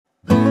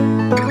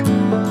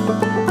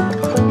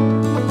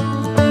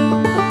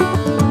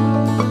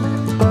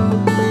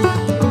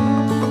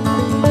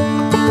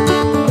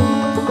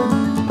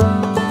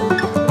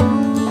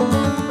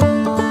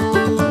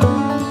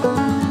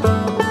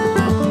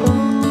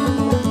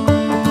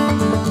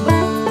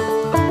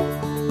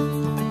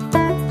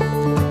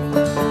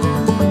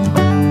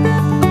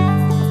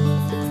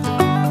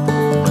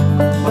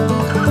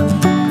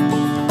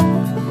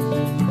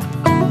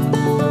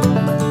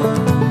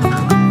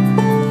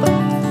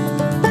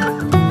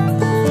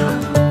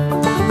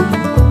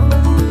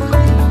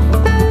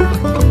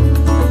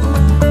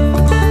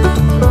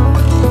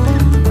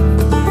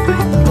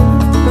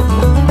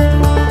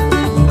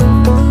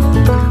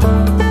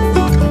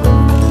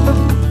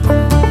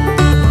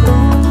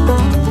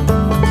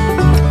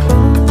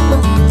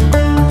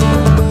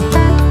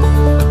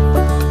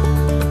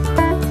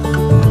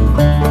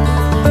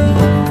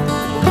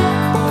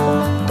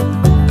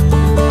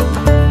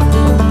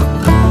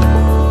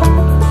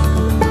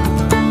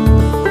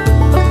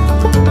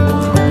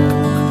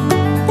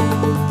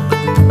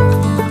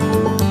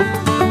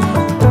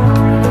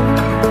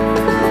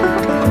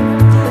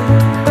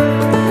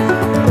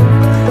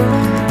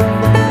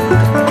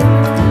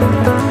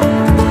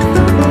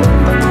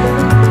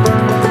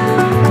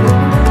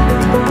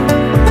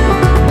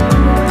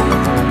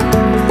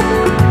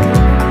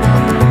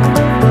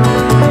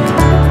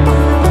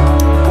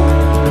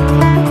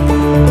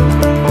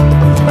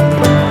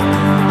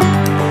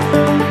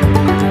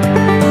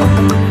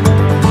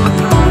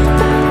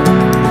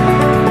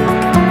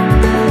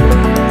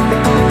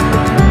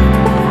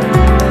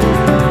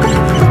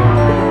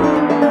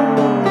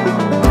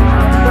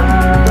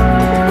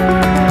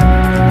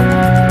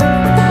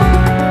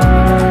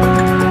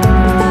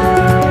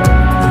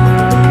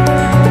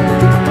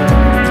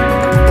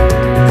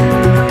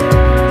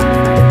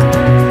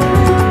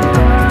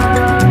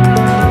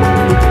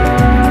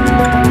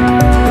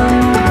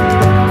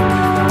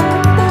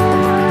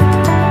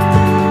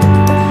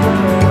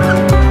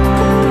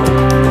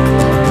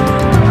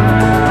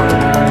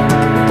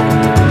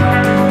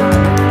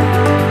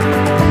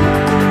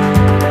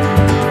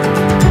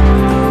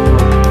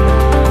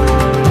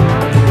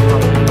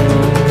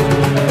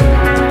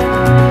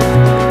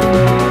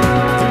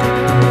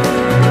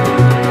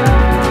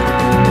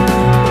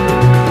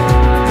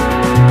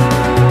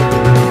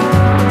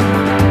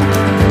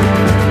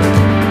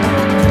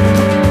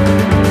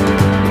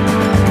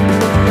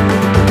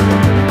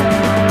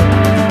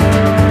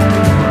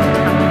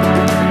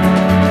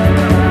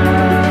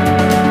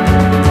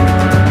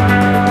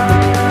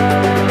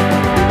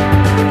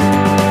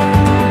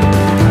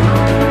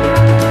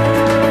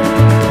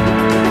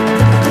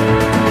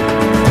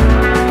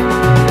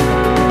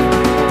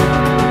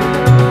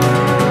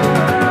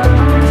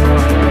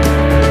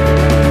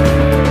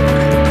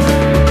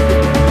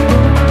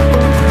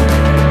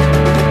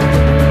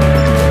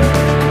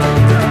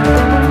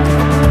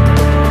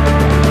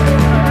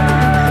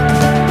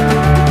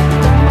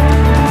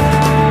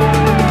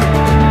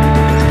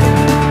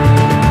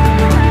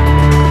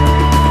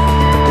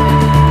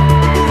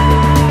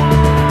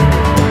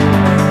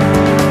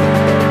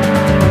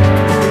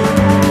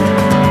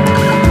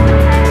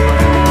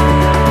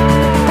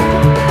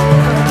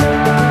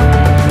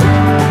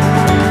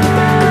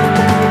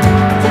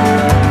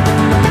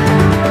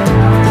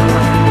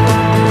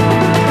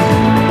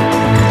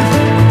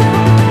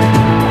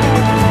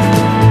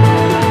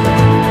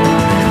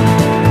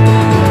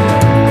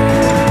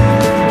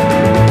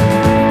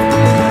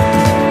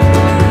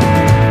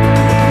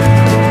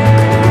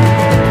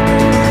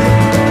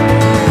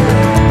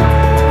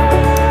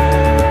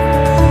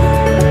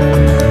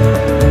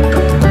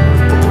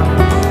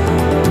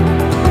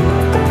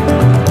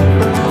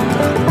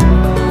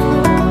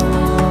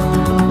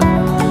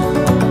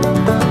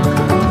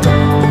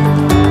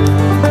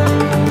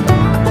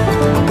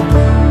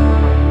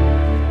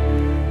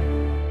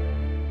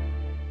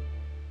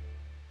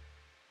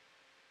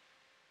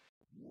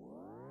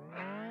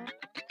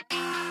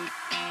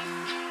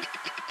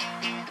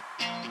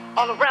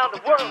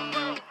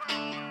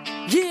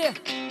Yeah.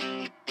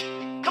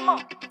 Come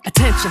on.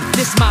 Attention,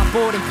 this my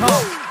boarding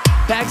call.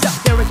 Bags up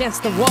there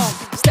against the wall.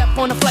 Step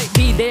on the flight,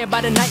 be there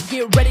by the night.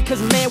 Get ready,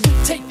 cause man, we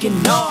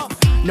taking off.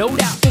 No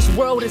doubt this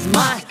world is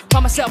mine.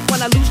 Find myself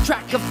when I lose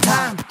track of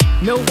time.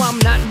 No, I'm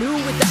not new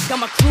with that. Got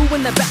my crew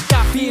in the back,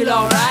 I feel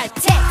alright.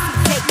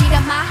 Taxi, take me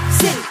to my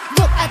city.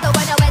 Look at the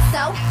window, it's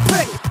so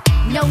pretty.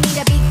 No need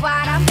to be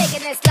quiet, I'm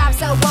making this live,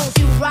 so won't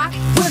you rock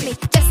with me?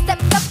 Just step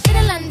up to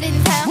the London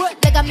town.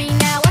 Look at me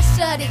now, I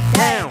shut it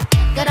down.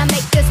 Gonna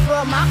make this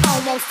world my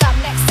own, won't stop.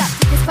 Next up,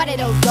 to this party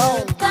don't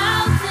go.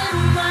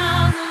 1,000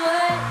 miles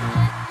away.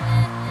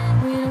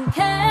 We don't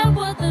care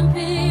what the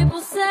people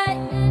say.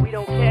 We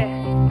don't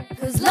care.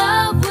 Cause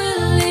love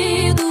will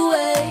lead the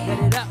way. Let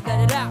it out, let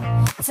it out.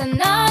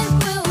 Tonight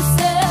we'll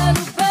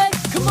celebrate.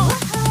 Come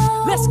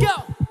on, let's go.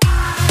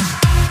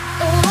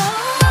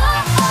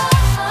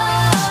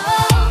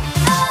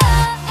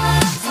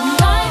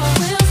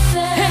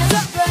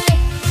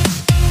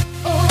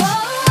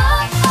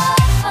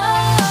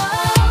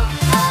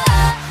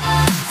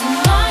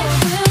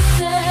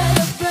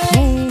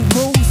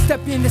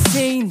 In the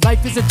scene,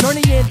 life is a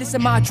journey and this is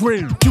my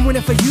dream. Doing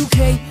it for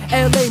UK,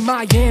 LA,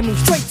 Miami,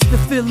 straight to the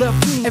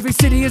Philippines. Every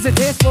city is a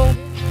dance floor,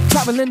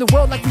 traveling the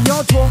world like we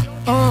on tour.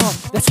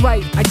 That's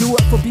right, I do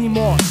it for B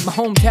more. My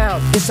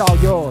hometown, it's all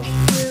yours.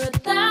 We're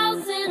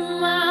 1,000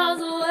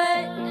 miles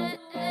away.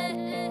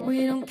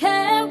 We don't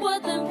care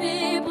what the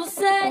people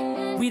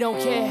say. We don't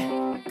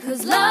care.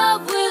 Cause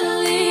love will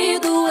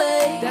lead the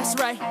way. That's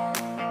right.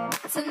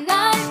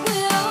 Tonight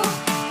we'll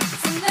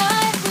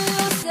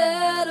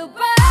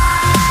celebrate.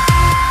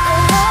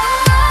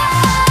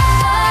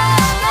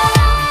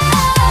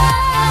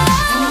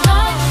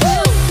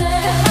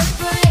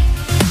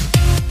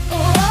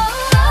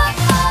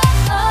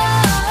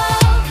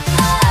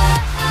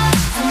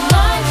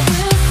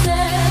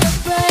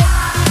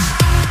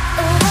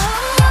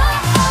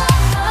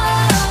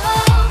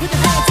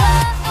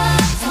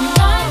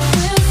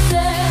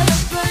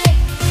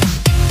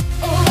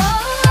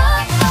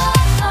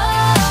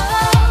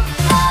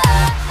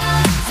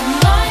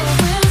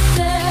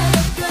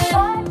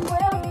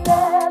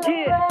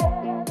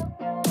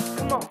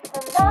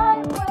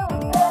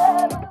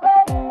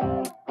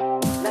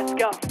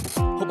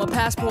 Hope my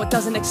passport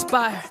doesn't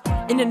expire.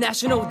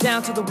 International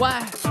down to the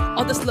wire.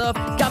 All this love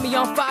got me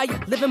on fire.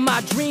 Living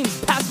my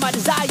dreams past my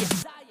desire.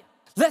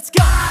 Let's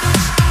go.